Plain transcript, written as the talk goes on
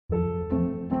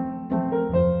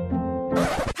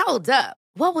Hold up.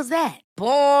 What was that?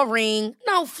 Boring.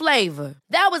 No flavor.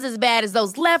 That was as bad as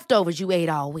those leftovers you ate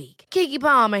all week. Keke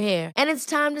Palmer here, and it's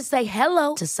time to say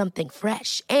hello to something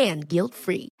fresh and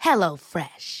guilt-free. Hello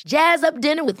Fresh. Jazz up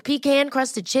dinner with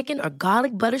pecan-crusted chicken or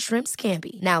garlic butter shrimp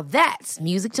scampi. Now that's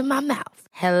music to my mouth.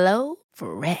 Hello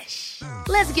Fresh.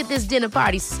 Let's get this dinner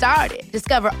party started.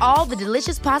 Discover all the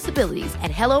delicious possibilities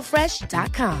at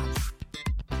hellofresh.com.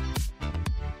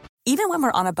 Even when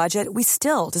we're on a budget, we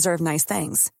still deserve nice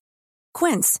things.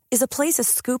 Quince is a place to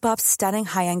scoop up stunning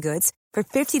high-end goods for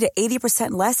 50 to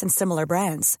 80% less than similar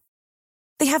brands.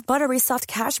 They have buttery soft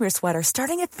cashmere sweaters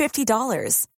starting at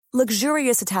 $50,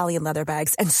 luxurious Italian leather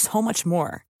bags, and so much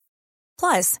more.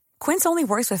 Plus, Quince only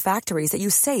works with factories that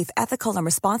use safe, ethical, and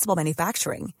responsible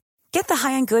manufacturing. Get the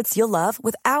high-end goods you'll love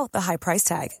without the high price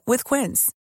tag with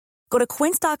Quince. Go to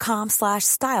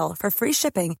quince.com/style for free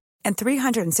shipping and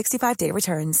 365-day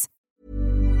returns.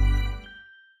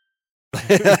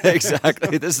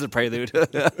 Exactly. This is a prelude.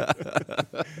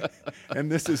 And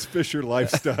this is Fisher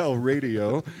Lifestyle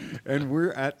Radio, and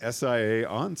we're at SIA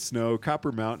on snow,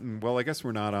 Copper Mountain. Well, I guess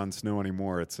we're not on snow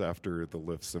anymore. It's after the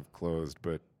lifts have closed.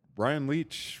 But Brian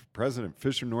Leach, President,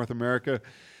 Fisher North America,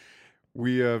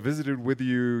 we visited with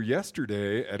you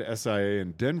yesterday at SIA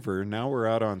in Denver. Now we're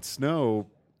out on snow.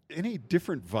 Any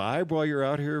different vibe while you're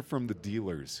out here from the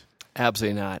dealers?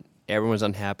 Absolutely not. Everyone's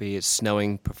unhappy. It's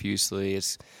snowing profusely.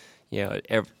 It's,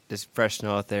 there's fresh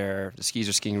snow out there. The skis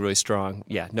are skiing really strong.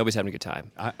 Yeah, nobody's having a good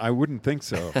time. I wouldn't think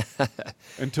so.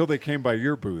 Until they came by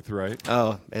your booth, right?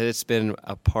 Oh, it's been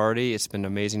a party. It's been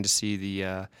amazing to see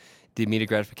the immediate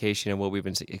gratification of what we've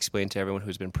been explaining to everyone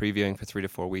who's been previewing for 3 to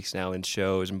 4 weeks now in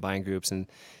shows and buying groups, and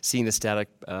seeing the static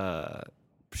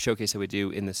showcase that we do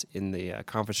in the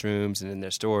conference rooms and in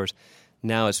their stores.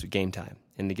 Now it's game time,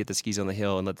 and to get the skis on the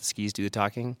hill and let the skis do the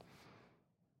talking,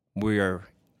 we are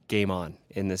game on.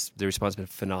 And the response has been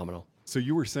phenomenal. So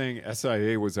you were saying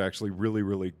SIA was actually really,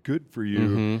 really good for you.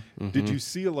 Mm-hmm. Did you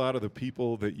see a lot of the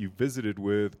people that you visited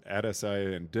with at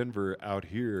SIA in Denver out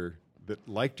here that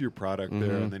liked your product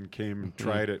there and then came and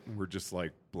tried it and were just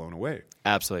like blown away?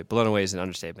 Absolutely. Blown away is an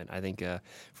understatement. I think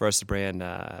for us, the brand,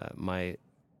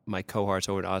 my cohorts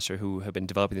over at Oster who have been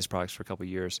developing these products for a couple of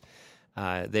years,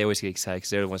 they always get excited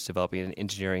because they're the ones developing and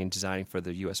engineering and designing for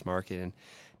the U.S. market. And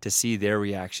to see their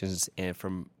reactions and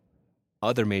from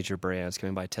other major brands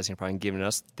coming by testing our product and giving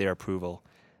us their approval,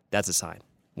 that's a sign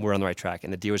we're on the right track.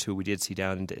 And the dealers who we did see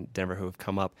down in Denver who have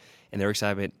come up and their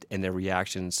excitement and their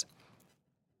reactions,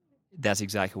 that's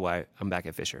exactly why I'm back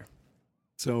at Fisher.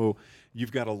 So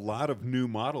you've got a lot of new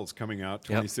models coming out,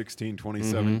 2016,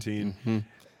 2017.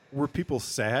 Were people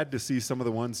sad to see some of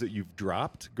the ones that you've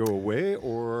dropped go away,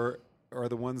 or are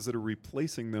the ones that are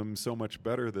replacing them so much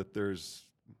better that there's,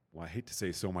 well, I hate to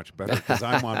say so much better because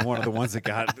I'm on one of the ones that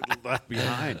got left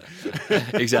behind.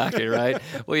 Exactly, right?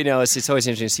 Well, it's always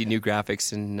interesting to see new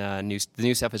graphics and the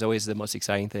new stuff is always the most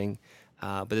exciting thing.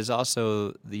 But there's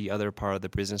also the other part of the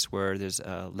business where there's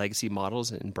legacy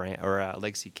models and brand or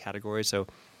legacy categories. So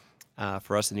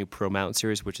for us, the new Pro Mountain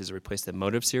series, which is a replace the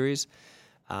Motive series,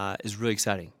 is really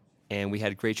exciting. And we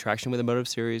had great traction with the Motive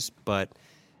series, but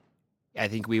I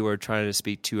think we were trying to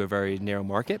speak to a very narrow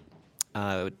market.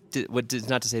 What is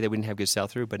not to say that we didn't have good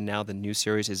sell-through, but now the new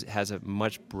series has a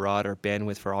much broader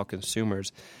bandwidth for all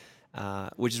consumers,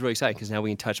 which is really exciting because now we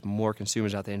can touch more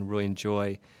consumers out there and really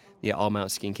enjoy the all-mountain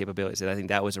skiing capabilities. And I think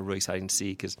that was a really exciting to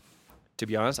see because, to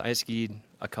be honest, I skied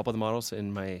a couple of the models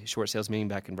in my short sales meeting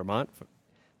back in Vermont for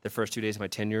the first 2 days of my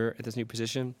tenure at this new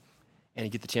position. And you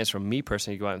get the chance from me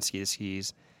personally to go out and ski the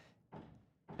skis.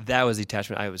 That was the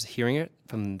attachment. I was hearing it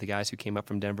from the guys who came up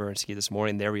from Denver and skied this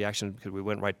morning, their reaction, because we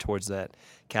went right towards that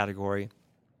category.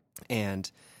 And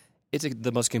it's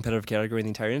the most competitive category in the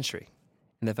entire industry.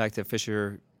 And the fact that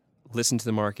Fisher listened to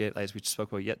the market, as we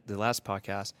spoke about the last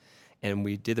podcast, and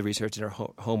we did the research and our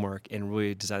homework and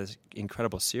really designed this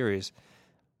incredible series,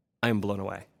 I'm blown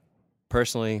away.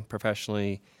 Personally,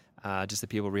 professionally, just the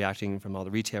people reacting from all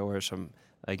the retailers, from,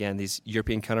 again, these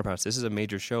European counterparts. This is a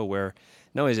major show where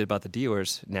not only is it about the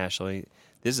dealers nationally,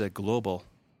 this is a global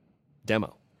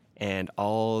demo. And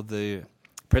all the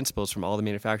principals from all the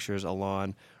manufacturers,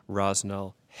 Elan,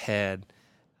 Rosnell, Head,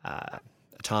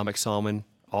 Atomic, Salmon,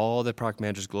 all the product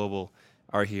managers global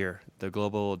are here. The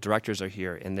global directors are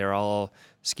here, and they're all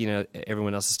skiing at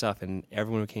everyone else's stuff. And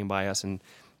everyone who came by us, and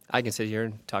I can sit here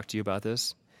and talk to you about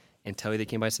this and tell you they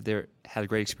came by us that they had a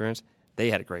great experience. They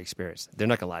had a great experience. They're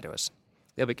not going to lie to us.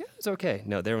 They'll be like, yeah, it's okay.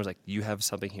 No, everyone's like, you have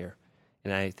something here.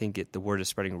 And I think the word is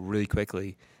spreading really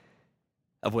quickly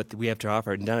of what we have to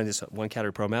offer, not only just one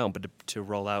category Pro Mountain, but to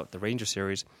roll out the Ranger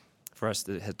series for us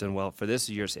that has done well for this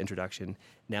year's introduction.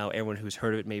 Now everyone who's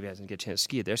heard of it maybe hasn't get a chance to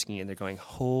ski it. They're skiing and they're going,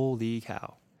 holy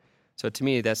cow. So to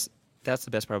me, that's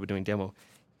the best part of doing demo,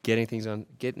 getting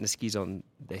the skis on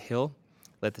the hill,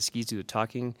 let the skis do the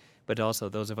talking, but also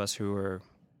those of us who are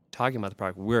talking about the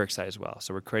product, we're excited as well.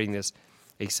 So we're creating this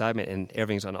excitement and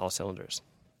everything's on all cylinders.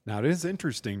 Now, it is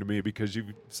interesting to me because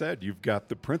you've said you've got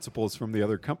the principals from the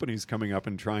other companies coming up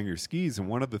and trying your skis. And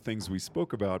one of the things we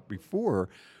spoke about before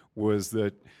was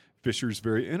that Fischer's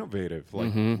very innovative.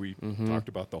 Like we talked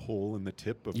about the hole in the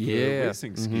tip of the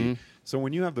racing ski. So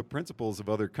when you have the principals of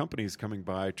other companies coming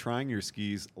by, trying your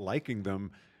skis, liking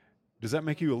them, does that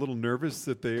make you a little nervous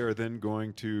that they are then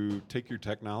going to take your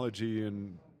technology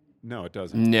and... No, it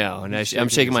doesn't. No, and I'm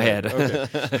shaking my head.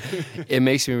 Okay. It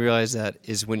makes me realize that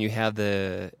is when you have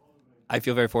I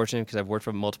feel very fortunate because I've worked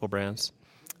for multiple brands.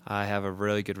 I have a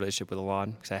really good relationship with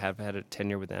Elan because I have had a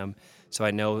tenure with them. So I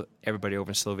know everybody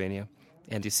over in Slovenia.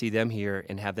 And to see them here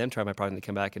and have them try my product and they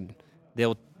come back and they're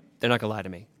not going to lie to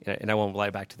me. And I won't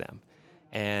lie back to them.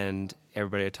 And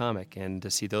everybody at Atomic. And to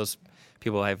see those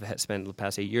people I've spent the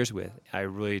past 8 years with, I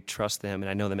really trust them and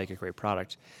I know they make a great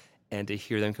product. And to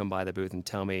hear them come by the booth and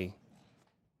tell me,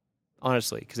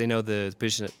 honestly, because they know the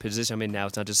position I'm in now,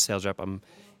 it's not just a sales rep. I'm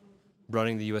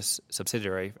running the U.S.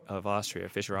 subsidiary of Austria,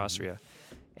 Fischer Austria,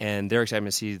 and they're excited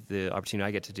to see the opportunity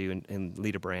I get to do and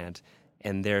lead a brand.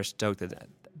 And they're stoked that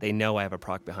they know I have a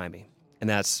product behind me. And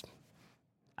that's,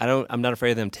 I'm not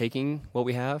afraid of them taking what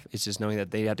we have. It's just knowing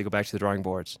that they have to go back to the drawing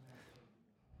boards.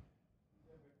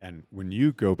 And when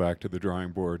you go back to the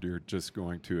drawing board, you're just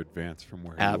going to advance from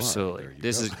where Absolutely. you are.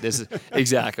 This is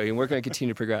exactly, and we're going to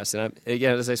continue to progress. And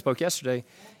again, as I spoke yesterday,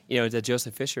 that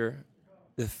Joseph Fischer,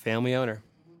 the family owner,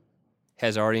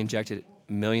 has already injected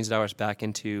millions of dollars back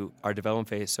into our development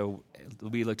phase. So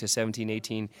we look to 17,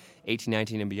 18,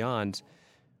 19, and beyond.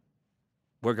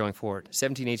 We're going forward.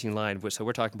 17, 18 line. So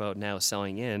we're talking about now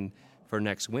selling in for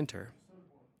next winter.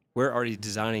 We're already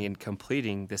designing and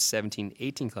completing the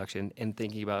 17-18 collection and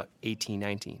thinking about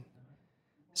 18-19.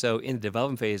 So in the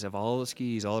development phase of all the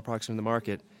skis, all the products in the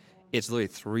market, it's literally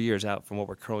 3 years out from what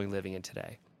we're currently living in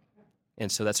today. And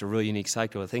so that's a really unique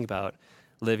cycle to think about,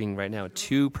 living right now in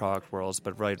 2 product worlds,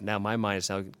 but right now my mind is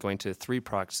now going to 3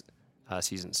 product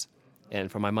seasons. And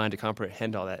for my mind to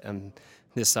comprehend all that, and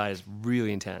this side is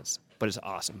really intense, but it's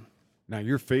awesome. Now,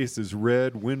 your face is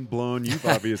red, windblown. You've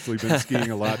obviously been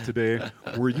skiing a lot today.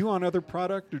 Were you on other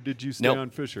product, or did you stay on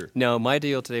Fischer? No, my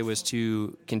deal today was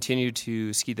to continue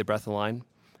to ski the breadth of the line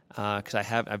because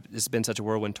it's been such a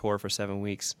whirlwind tour for 7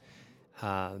 weeks.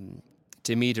 To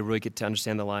me, to really get to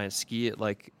understand the line, ski it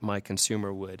like my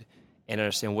consumer would, and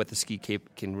understand what the ski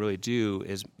can really do,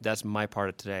 that's my part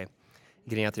of today.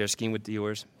 Getting out there, skiing with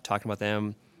dealers, talking about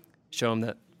them, show them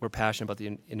that we're passionate about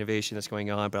the innovation that's going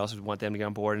on, but I also want them to get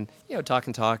on board and talk,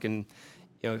 and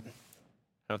I don't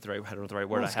know the right word.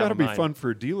 Well, it's got to be fun for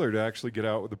a dealer to actually get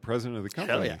out with the president of the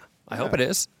company. Hell yeah. I hope it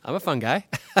is. I'm a fun guy.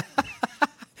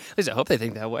 At least I hope they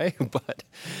think that way.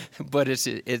 But this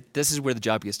is where the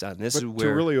job gets done. This is where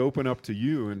to really open up to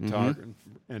you and talk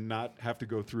and not have to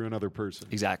go through another person.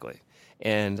 Exactly.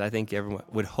 And I think everyone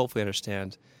would hopefully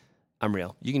understand. I'm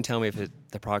real. You can tell me if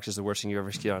the product is the worst thing you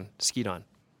ever skied on.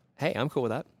 Hey, I'm cool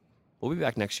with that. We'll be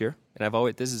back next year.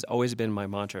 And this has always been my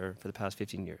mantra for the past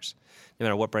 15 years, no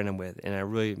matter what brand I'm with. And I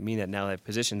really mean that now that I've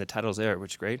positioned, the title's there,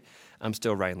 which is great. I'm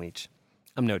still Ryan Leach.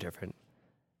 I'm no different.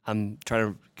 I'm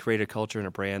trying to create a culture and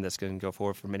a brand that's going to go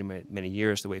forward for many, many, many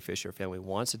years the way Fischer family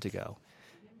wants it to go.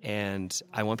 And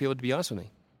I want people to be honest with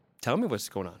me. Tell me what's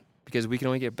going on, because we can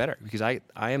only get better. Because I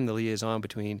am the liaison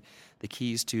between the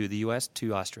keys to the U.S.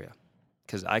 to Austria,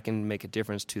 because I can make a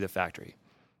difference to the factory.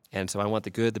 And so I want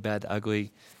the good, the bad, the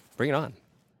ugly. Bring it on.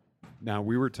 Now,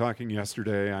 we were talking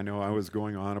yesterday. I know I was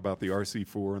going on about the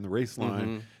RC4 and the race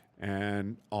line.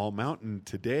 And All Mountain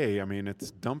today, I mean, it's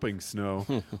dumping snow.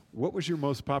 What was your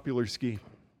most popular ski?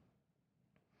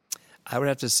 I would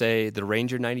have to say the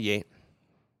Ranger 98.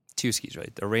 2 skis,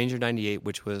 right? The Ranger 98,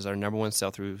 which was our number 1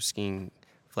 sell-through skiing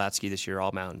flat ski this year,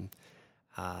 All Mountain.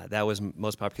 That was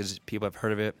most popular because people have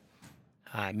heard of it.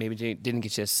 Maybe didn't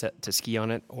get to ski on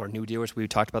it, or new dealers. We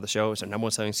talked about the show. It's our number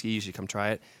 1 selling ski. You should come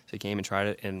try it. So he came and tried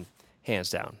it, and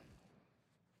hands down,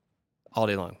 all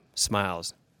day long,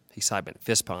 smiles, excitement,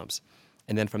 fist pumps.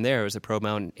 And then from there, it was the Pro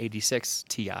Mountain 86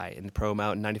 Ti and the Pro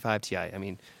Mountain 95 Ti. I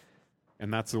mean,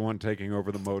 and that's the one taking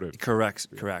over the Motive. Correct.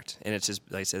 And it's just,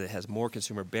 like I said, it has more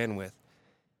consumer bandwidth.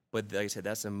 But like I said,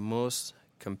 that's the most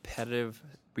competitive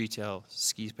retail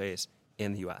ski space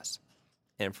in the U.S.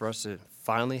 And for us to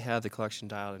finally have the collection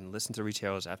dialed and listen to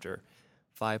retailers after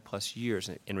 5+ years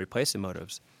and replace the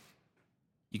Motives,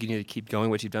 you can either keep going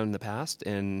what you've done in the past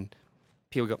and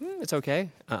people go, it's okay.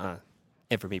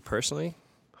 And for me personally,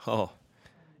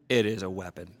 it is a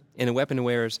weapon. And a weapon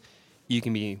where you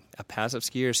can be a passive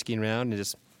skier skiing around and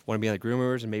just want to be on the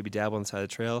groomers and maybe dabble on the side of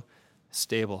the trail.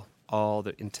 Stable.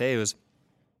 And today it was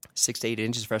 6 to 8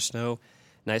 inches fresh snow,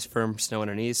 nice firm snow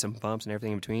underneath, some bumps and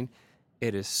everything in between.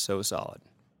 It is so solid.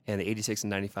 And the 86 and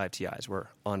 95 TIs were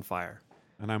on fire.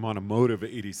 And I'm on a Motive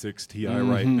 86 Ti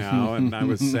right now, and I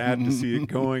was sad to see it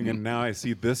going, and now I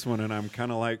see this one, and I'm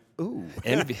kind of like, ooh.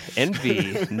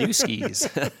 Envy, new skis.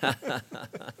 That's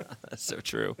so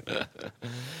true.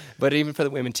 But even for the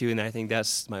women, too, and I think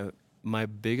that's my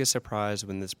biggest surprise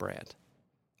with this brand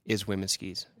is women's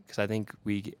skis. Because I think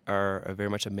we are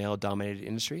very much a male-dominated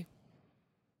industry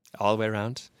all the way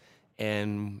around,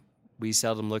 and we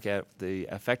seldom look at the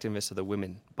effectiveness of the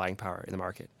women buying power in the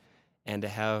market. And to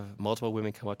have multiple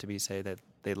women come up to me and say that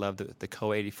they love the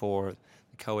Koa 84,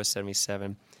 the Koa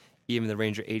 77, even the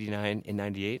Ranger 89 and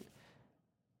 98,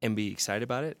 and be excited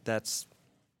about it, that's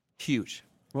huge.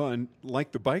 Well, and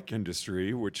like the bike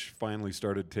industry, which finally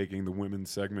started taking the women's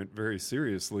segment very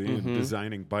seriously and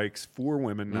designing bikes for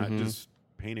women, not just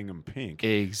painting them pink.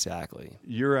 Exactly.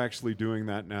 You're actually doing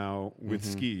that now with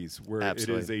skis, where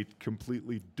Absolutely. it is a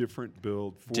completely different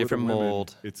build for Different the women.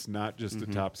 mold. It's not just a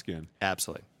top skin.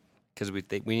 Absolutely. Because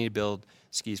we need to build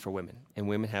skis for women, and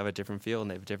women have a different feel and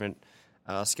they have a different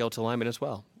skeletal alignment as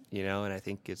well. And I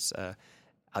think it's.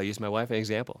 I'll use my wife as an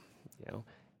example.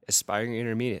 Aspiring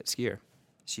intermediate skier,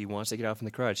 she wants to get out from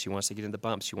the crutch, she wants to get in the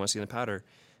bumps, she wants to get in the powder,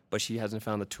 but she hasn't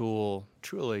found the tool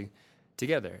truly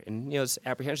together. And it's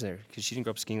apprehension there because she didn't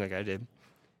grow up skiing like I did.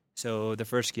 So the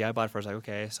first ski I bought for her, I was like,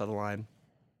 okay, I saw the line.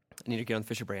 I need to get on the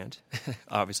Fisher brand,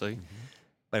 obviously,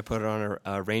 but I put it on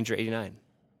a Ranger 89.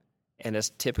 And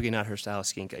that's typically not her style of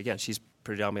skiing. Again, she's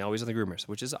predominantly always on the groomers,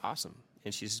 which is awesome.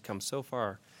 And she's come so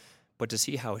far. But to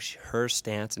see how her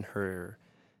stance and her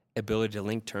ability to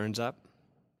link turns up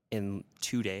in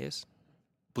 2 days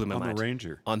blew my mind. On the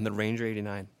Ranger. On the Ranger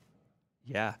 89.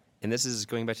 Yeah. And this is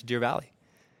going back to Deer Valley.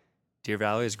 Deer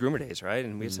Valley is groomer days, right?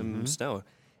 And we had some snow.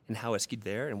 And how I skied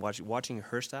there and watching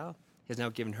her style has now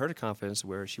given her the confidence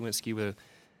where she went ski with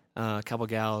a couple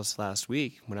gals last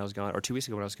week when I was gone, or 2 weeks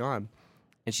ago when I was gone.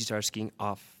 And she started skiing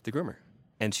off the groomer.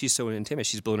 And she's so intimidated.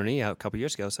 She's blown her knee out a couple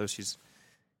years ago.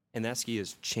 And that ski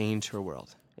has changed her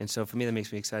world. And so for me, that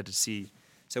makes me excited to see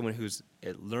someone who's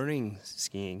learning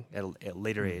skiing at a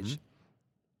later age,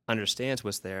 understands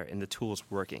what's there, and the tool's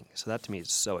working. So that to me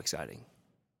is so exciting.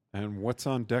 And what's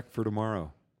on deck for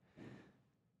tomorrow?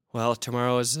 Well,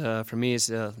 tomorrow is, for me,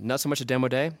 is not so much a demo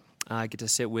day. I get to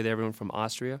sit with everyone from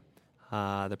Austria,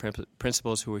 the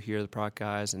principals who are here, the product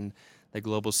guys, and the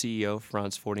global CEO,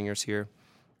 Franz Fordinger's here.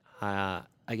 I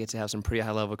get to have some pretty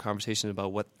high-level conversations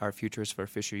about what our future is for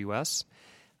Fisher US,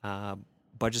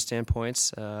 budget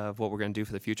standpoints of what we're going to do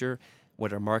for the future,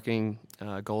 what our marketing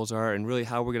goals are, and really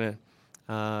how we're going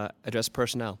to address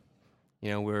personnel.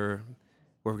 We're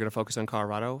going to focus on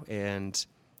Colorado, and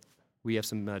we have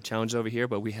some challenges over here,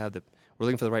 but we're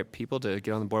looking for the right people to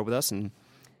get on the board with us, and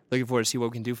looking forward to see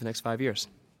what we can do for the next 5 years.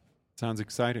 Sounds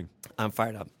exciting. I'm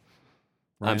fired up.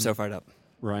 Ryan, I'm so fired up.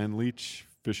 Ryan Leach,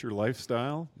 Fisher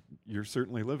Lifestyle, you're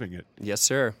certainly living it. Yes,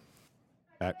 sir.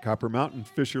 At Copper Mountain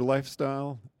Fisher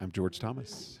Lifestyle, I'm George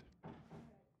Thomas.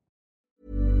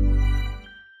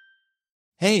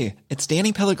 Hey, it's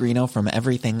Danny Pellegrino from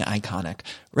Everything Iconic.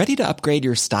 Ready to upgrade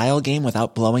your style game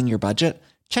without blowing your budget?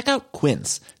 Check out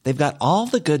Quince. They've got all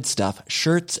the good stuff,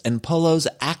 shirts and polos,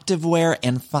 activewear,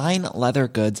 and fine leather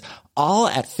goods, all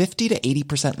at 50 to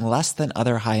 80% less than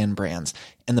other high-end brands.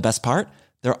 And the best part?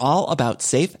 They're all about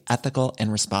safe, ethical,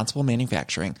 and responsible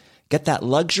manufacturing. Get that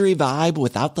luxury vibe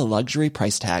without the luxury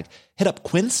price tag. Hit up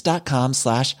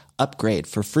quince.com/upgrade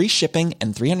for free shipping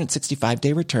and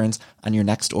 365-day returns on your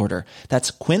next order. That's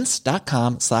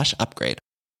quince.com/upgrade.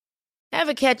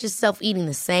 Ever catch yourself eating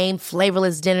the same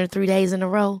flavorless dinner 3 days in a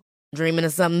row? Dreaming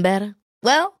of something better?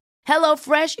 Well,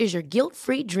 HelloFresh is your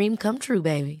guilt-free dream come true,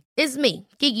 baby. It's me,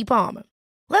 Keke Palmer.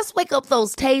 Let's wake up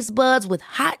those taste buds with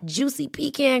hot, juicy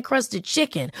pecan-crusted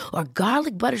chicken or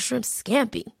garlic butter shrimp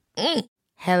scampi.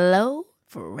 Hello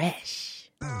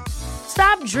Fresh.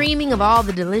 Stop dreaming of all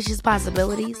the delicious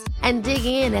possibilities and dig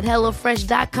in at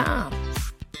HelloFresh.com.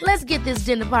 Let's get this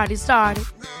dinner party started.